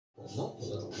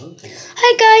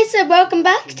Hi guys, so welcome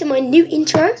back to my new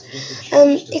intro.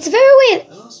 It's a very weird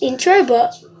intro,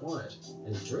 but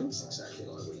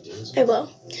oh well.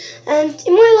 And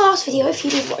in my last video, if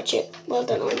you did watch it, well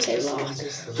done, I'm saying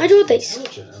last, I drew these.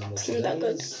 It's not that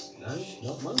good.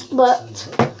 But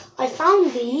I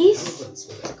found these,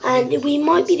 and we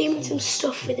might be doing some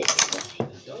stuff with it today.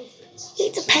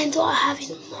 It depends what I have in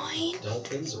mind.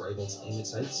 Dolphins are able to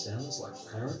imitate sounds like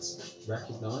parrots,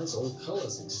 recognize all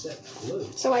colors except blue.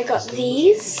 So I got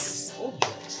these.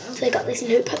 So I got this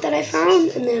notepad that I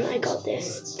found, and then I got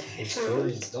this that I found.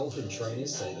 Experienced dolphin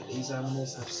trainers say that these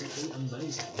animals have simply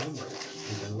amazing memory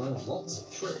and can learn lots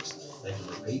of tricks. They can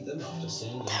repeat them after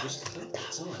seeing them just a couple of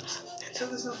times. So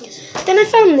there's nothing to... Then I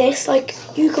found this, like,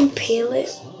 you can peel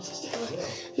it,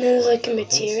 and there's like a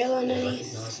material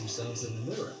underneath. Themselves in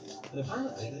the mirror. And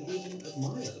apparently they even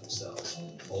admire themselves.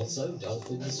 Also,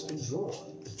 dolphins can draw.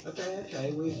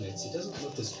 Okay, we admit it doesn't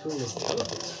look as cool as the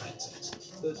elephants' paintings,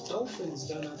 but dolphins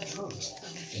don't have trunks.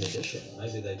 In addition,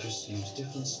 maybe they just use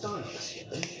different styles, you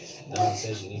know? No one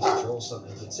says you need to draw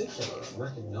something particular and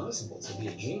recognisable to be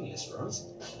a genius, right?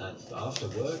 And after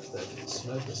work, they can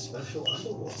smoke a special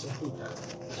underwater hookah.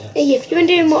 Hey, if you're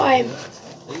doing what I'm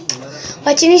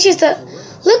watching, it's just that,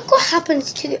 look what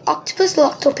happens to the octopus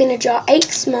locked up in a jar, 8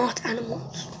 smart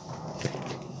animals,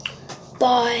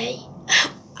 by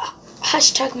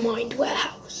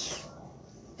 #MindWarehouse.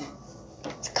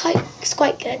 It's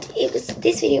quite good. This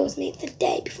video was made the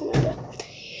day before my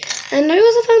birthday. And I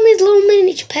also found these little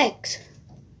miniature pegs,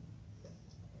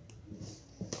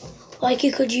 like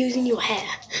you could use in your hair.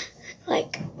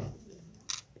 Like,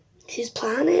 this is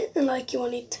planet, and like you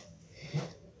want it.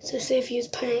 So say if you use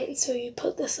paint, so you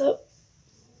put this up.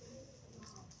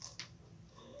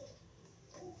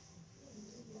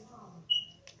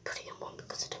 Put it in one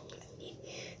because I don't really need to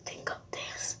think up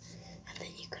this. And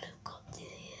then you could have got this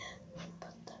here.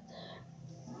 Put that there.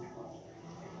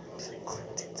 So it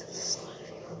clipped into the side of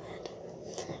your head.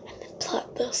 And then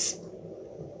plait this.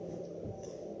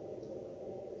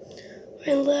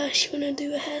 Unless you want to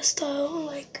do a hairstyle,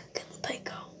 like get the peg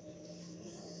out.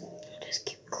 Just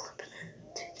keep clipping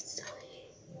it to the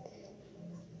side.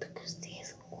 Because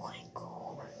these are quite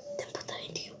cool. Then put that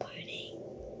into your pony.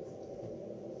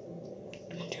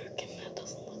 I'm joking, that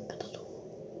doesn't look good at all.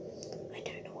 I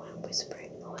don't know why I'm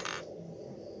whispering though.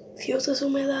 If you also saw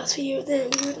my last video,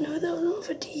 then you would know that was not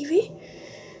for TV.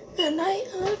 And I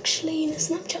am actually in a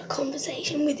Snapchat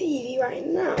conversation with Evie right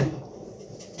now.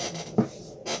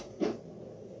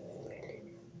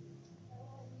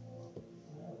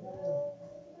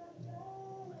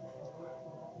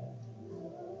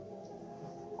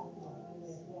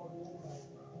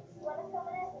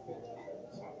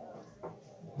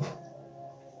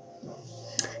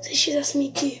 So she's asked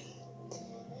me to.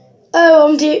 Oh,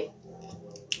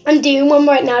 I'm doing one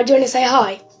right now. Do you want to say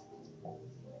hi?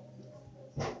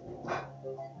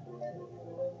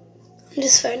 I'm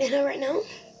just phoning her right now.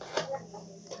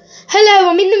 Hello,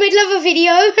 I'm in the middle of a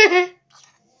video.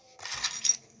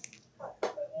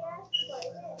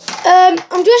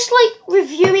 I'm just like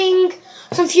reviewing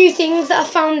some few things that I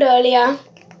found earlier.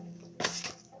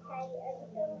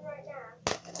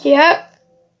 Yeah.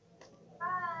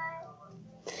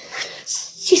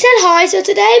 She said hi, so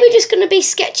today we're just going to be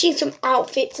sketching some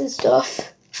outfits and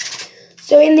stuff.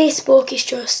 So in this book it's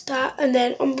just that, and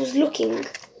then I was looking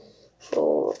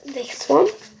for this one.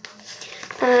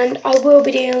 And I will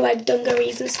be doing like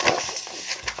dungarees and stuff.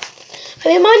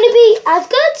 But it might not be as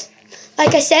good,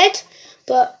 like I said,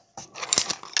 but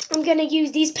I'm going to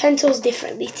use these pencils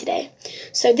differently today.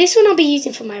 So this one I'll be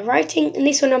using for my writing, and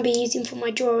this one I'll be using for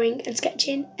my drawing and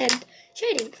sketching and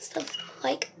shading and stuff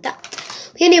like that.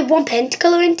 We only have one pen to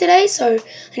colour in today, and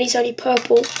it's only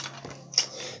purple.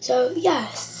 So,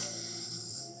 yes.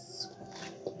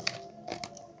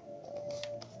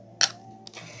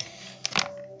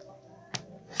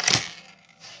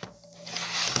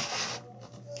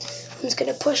 I'm just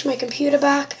going to push my computer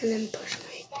back and then push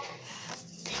my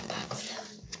thing back with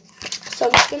it. So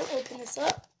I'm just going to open this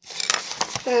up.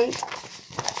 And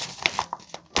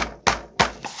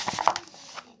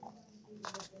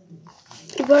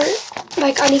it won't.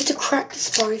 Like, I need to crack the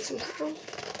spine somehow. I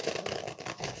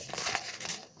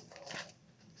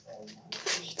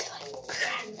need to, like,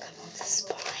 crack the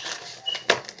spine.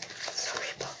 Sorry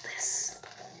about this.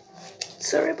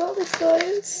 Sorry about this,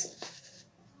 guys.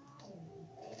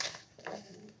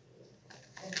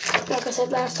 Like I said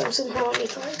last time, somehow I need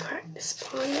to, like, crack the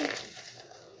spine.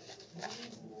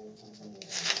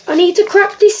 I need to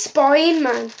crack this spine,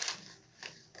 man.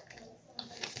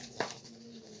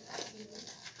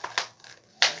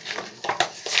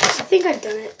 I think I've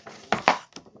done it.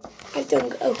 I've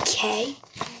done okay.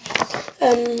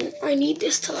 I need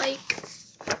this to like.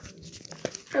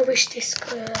 I wish this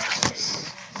could just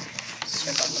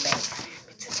strip on the bed.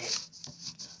 It's a bit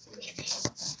weird.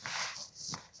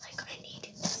 Like I need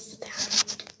it to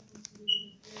stand.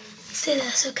 Stay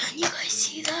there. So can you guys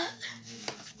see that?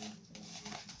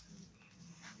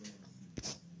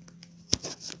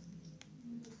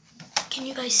 Can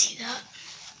you guys see that?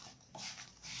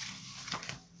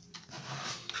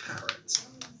 Parrot.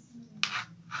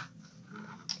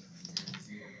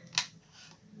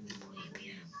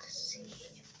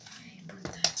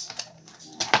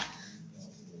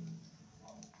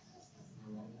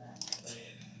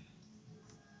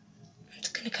 I'm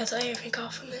just gonna cut everything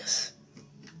off from this.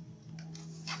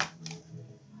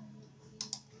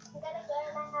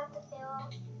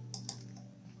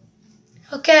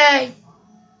 Okay.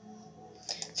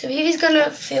 So Vivi's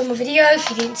gonna film a video. If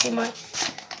you didn't see my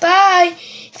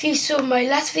if you saw my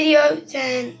last video,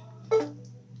 then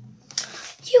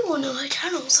you will know my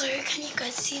channel. So can you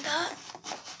guys see that?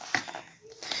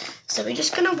 So we're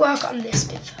just gonna work on this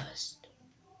bit first.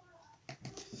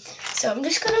 So I'm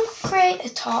just gonna create the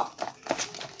top.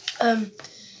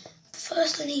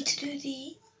 First I need to do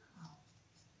the,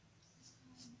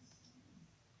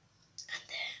 and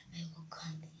then I will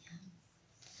come here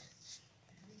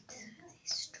to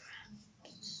these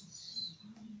straps.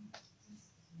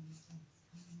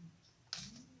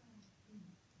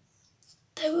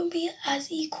 They won't be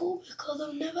as equal because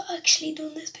I've never actually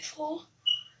done this before.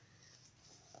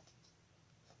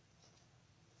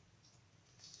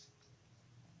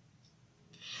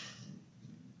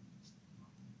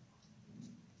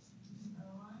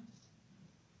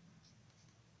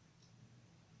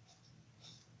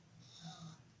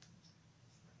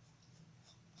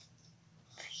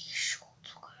 These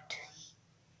shorts will go to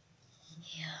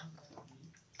here,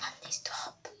 and this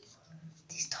top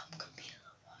can be a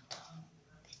little wider.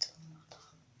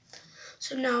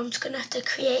 So now I'm just gonna have to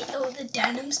create all the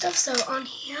denim stuff. So on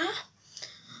here,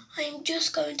 I'm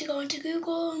just going to go into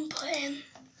Google and put in.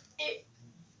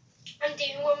 I'm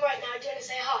doing one right now. Do you want to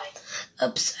say hi?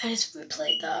 Oops, I just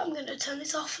replayed that. I'm going to turn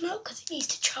this off now because it needs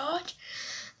to charge.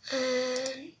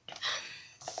 And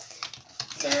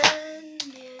denim.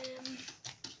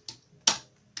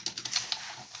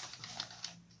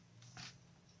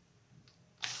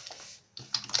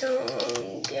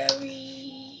 Dungarees.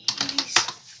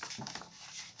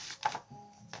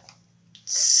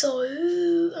 So,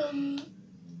 I'm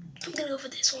going to go for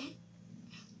this one.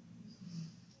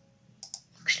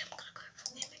 Actually, I'm going to go for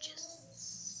the images.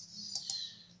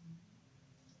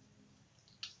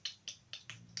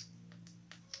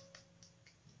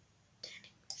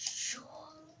 Denim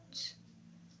shorts.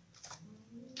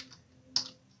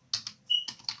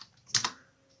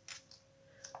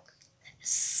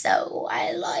 So,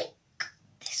 I like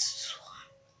this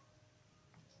one.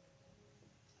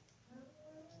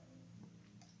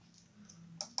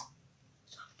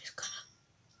 So, I'm just going to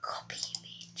copy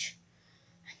image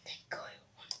and then go on.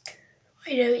 I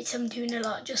know I'm doing a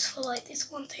lot just for like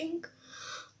this one thing,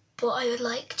 but I would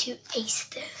like to ace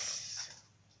this.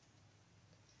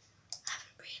 I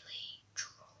haven't really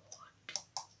drawn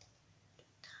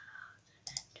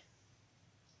that.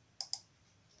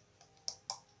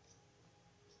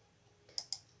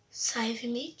 Save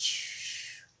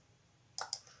image. Go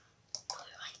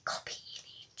and copy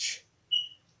image.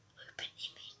 Open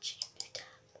image in the tab.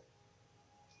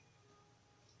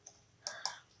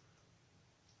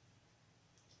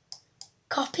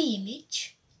 Copy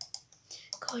image.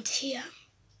 Go to here.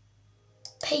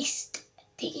 Paste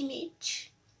the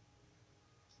image.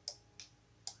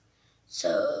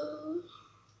 So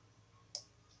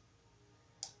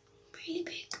really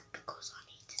big because I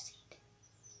need to see it.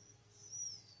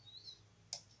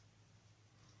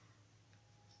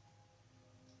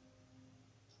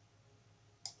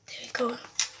 There we go.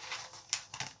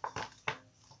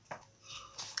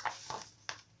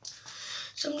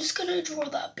 So I'm just going to draw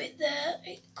that bit there.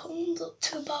 It comes up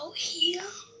to about here.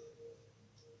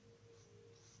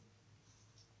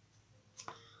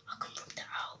 I can rub that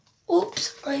out.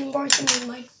 Oops, I'm writing in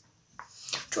my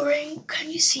drawing. Can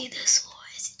you see this or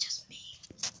is it just me?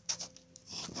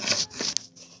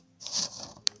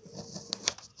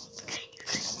 Can you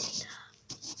guys see that?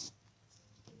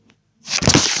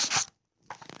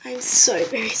 I'm so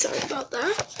very sorry about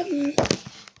that.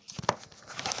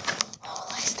 Oh,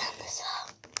 let's stand this up.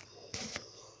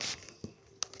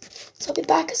 So I'll be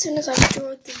back as soon as I've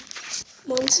drawn the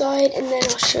one side and then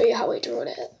I'll show you how I drew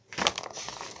it.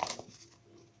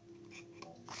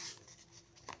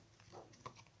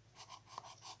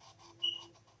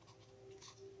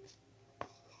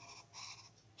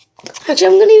 Actually,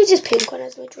 I'm going to use this pink one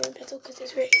as my drawing pencil because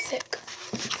it's really thick.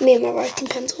 Me and my writing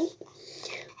pencil.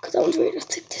 Because I want to really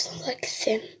stick this one like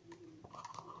thin.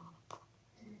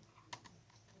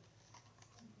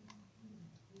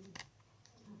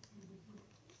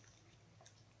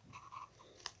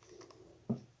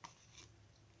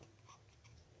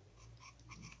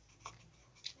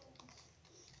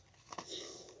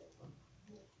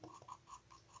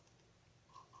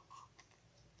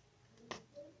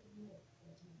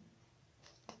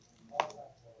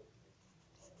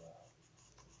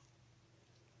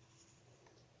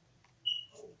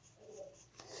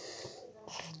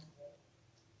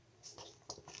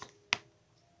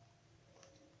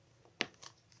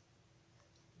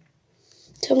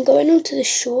 So I'm going on to the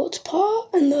short part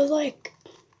and they're like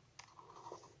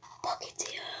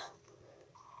pocketeer.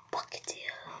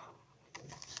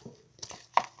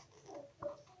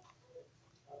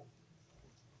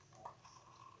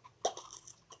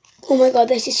 Oh my god,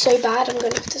 this is so bad, I'm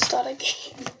going to have to start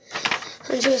again.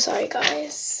 I'm so sorry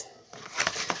guys.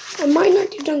 I might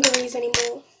not do dungarees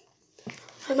anymore.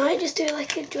 I might just do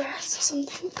like a dress or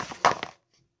something.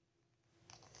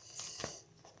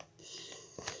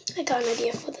 I got an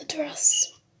idea for the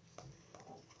dress.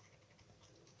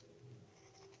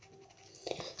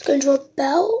 It's going to draw a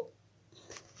belt.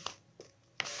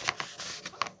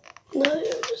 No,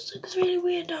 it just looks really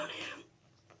weird down here.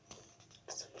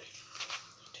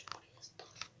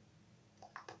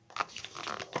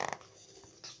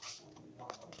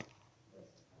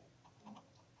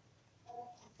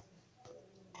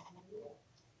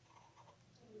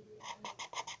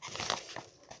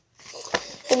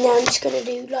 And now I'm just going to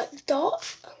do like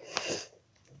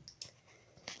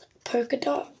polka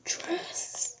dot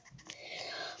dress.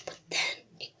 But then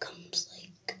it comes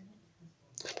like,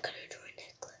 I'm going to draw a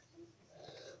necklace.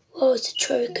 Whoa, it's a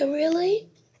choker really?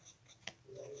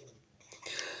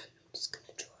 I'm just going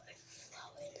to draw a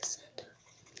flower in the center.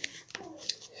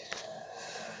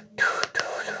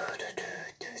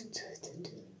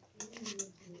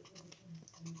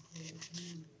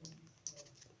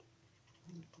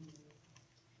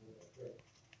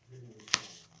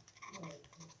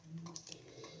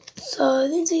 So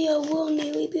this video will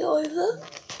nearly be over,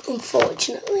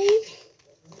 unfortunately.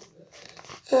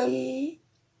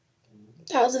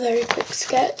 That was a very quick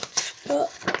sketch, but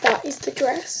that is the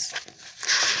dress.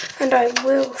 And I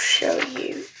will show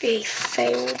you the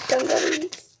failed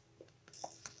dungarees.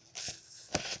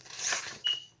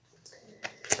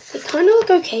 They kind of look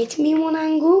okay to me in one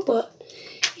angle, but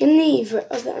in the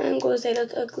other angles they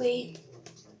look ugly.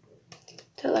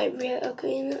 They're like real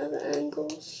ugly in the other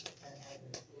angles.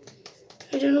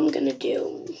 I don't know what I'm gonna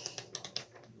do.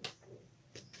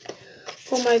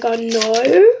 Oh my god, no!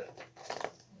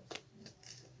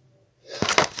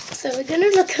 So we're gonna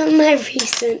look at my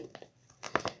recent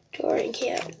drawing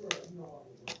here.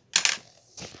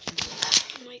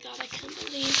 Oh my god, I can't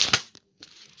believe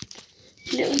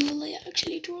little Lily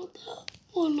actually drew that.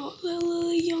 Or not little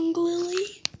Lily, young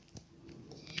Lily.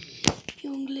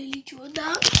 Young Lily drew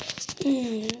that.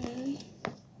 Okay,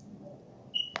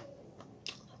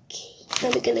 now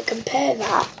we're gonna compare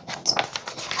that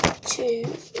to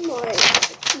my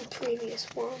previous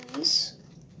ones.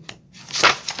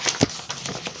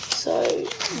 So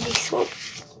this one,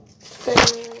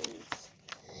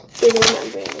 and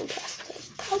I'm really impressed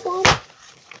with that one.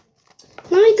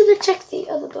 Now I'm gonna check the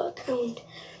other book and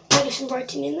write some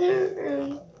writing in there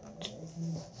and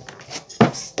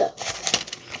stuff.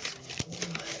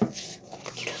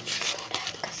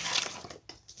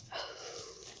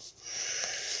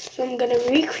 So I'm gonna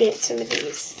recreate some of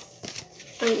these.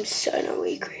 I'm so not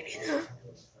recreating that.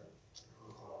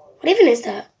 What even is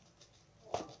that?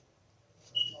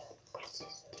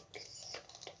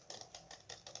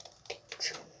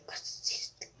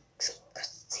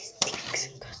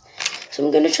 So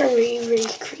I'm going to try and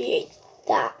recreate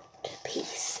that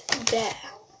piece there.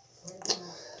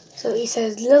 So he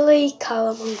says Lily,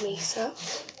 Callum and Lisa.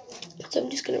 So I'm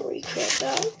just going to recreate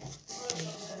that.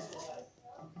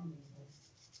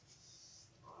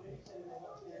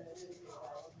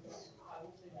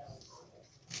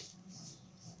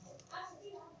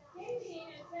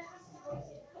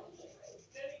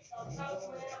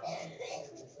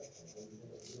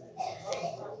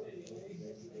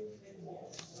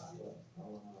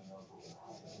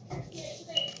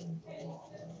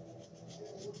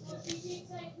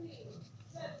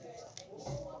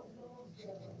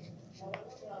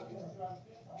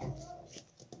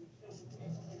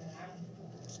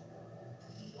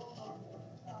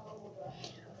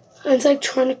 And it's like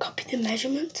trying to copy the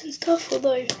measurements and stuff,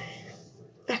 although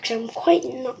actually I'm quite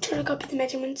not trying to copy the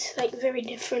measurements, like very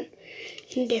different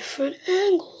in different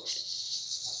angles.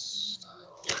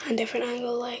 and different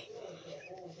angle. Like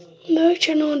my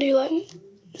channel, I do like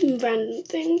random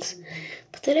things,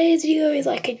 but today's video is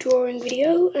like a drawing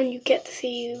video, and you get to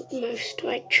see most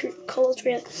like true colours.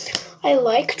 Really, I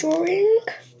like drawing,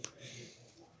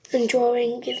 and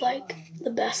drawing is like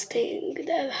the best thing that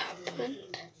ever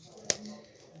happened.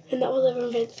 And that was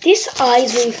everyone did. This eye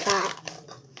is really fat.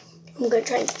 I'm gonna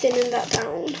try and thin that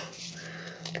down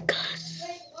because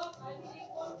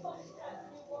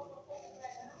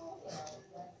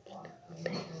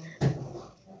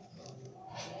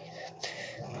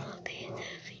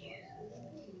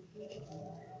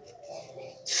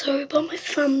sorry about my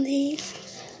family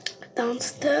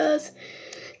downstairs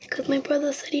because my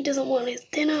brother said he doesn't want his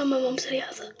dinner. My mum said he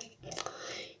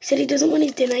said he doesn't want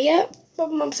his dinner yet. But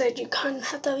my mum said you can't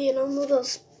have to have your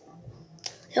noodles.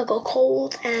 They'll go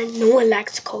cold, and no one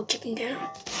likes cold chicken dinner.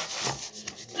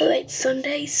 But it's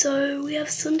Sunday, so we have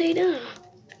Sunday dinner.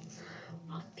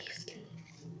 Obviously.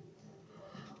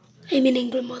 I'm in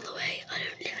England, by the way. I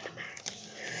don't live in America.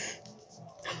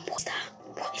 And what's that?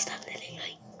 What is that lily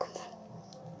like? Come on.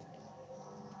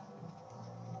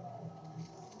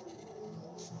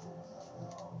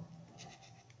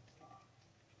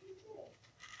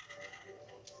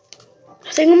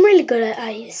 I think I'm really good at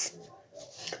eyes.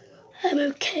 I'm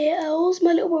okay at L's.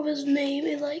 My little brother's name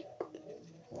is like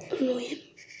annoying.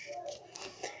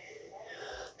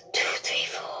 2, 3,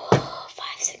 4, 5,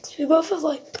 6. We both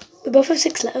have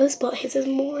 6 letters, but his is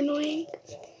more annoying.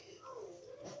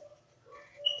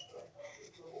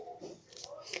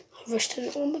 I rushed in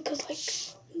that one because like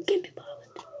you can't be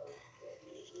bothered.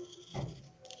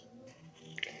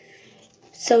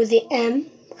 So the M,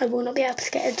 I will not be able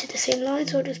to get into the same line,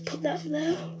 so I'll just put that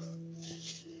there.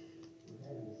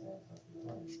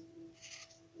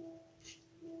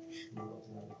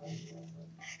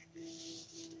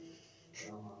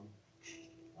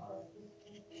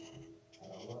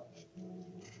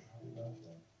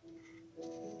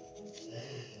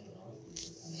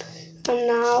 And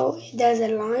now there's a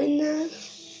line there,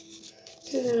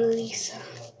 and then Lisa.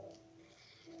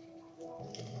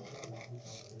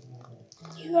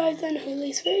 You guys don't know who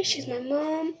Lisa is. She's my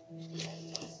mom.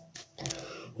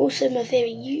 Also my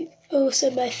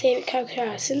favorite character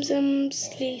out of Simpsons,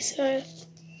 Lisa.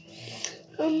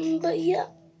 But yeah.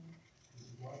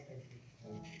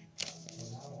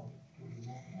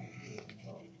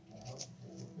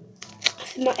 I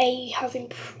think my A has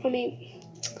improved.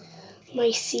 My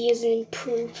C has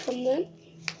improved from them.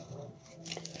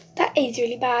 That A is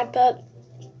really bad, but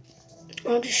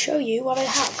I'll just show you what I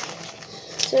have.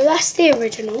 So that's the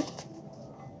original.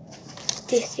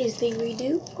 This is the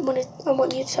redo. I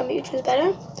want you to tell me which one's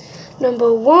better.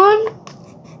 Number 1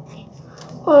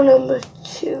 or number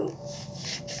 2.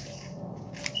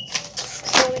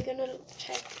 So we're gonna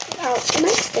check out the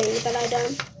next thing that I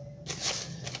done.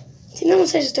 See, no one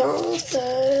says don't.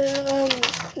 So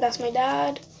that's my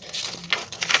dad.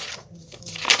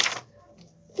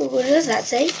 Ooh, what does that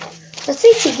say? Let's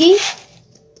say Tiggy.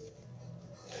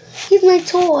 He's my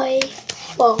toy.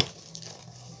 Well,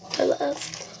 I love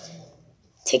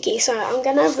Tiggy. So I'm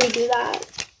gonna redo that.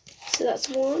 So that's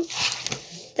 1.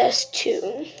 That's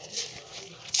 2.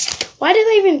 Why do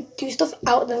they even do stuff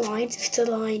out of the lines if it's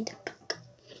aligned?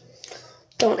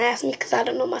 Don't ask me because I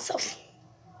don't know myself.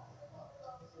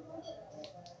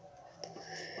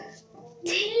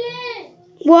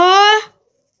 What?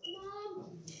 Mom.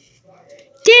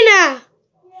 Dinner.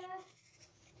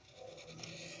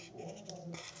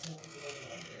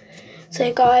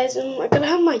 So guys, I'm gonna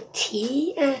have my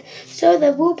tea, so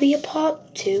there will be a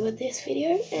part 2 of this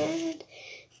video, and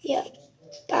yeah,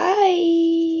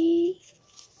 bye.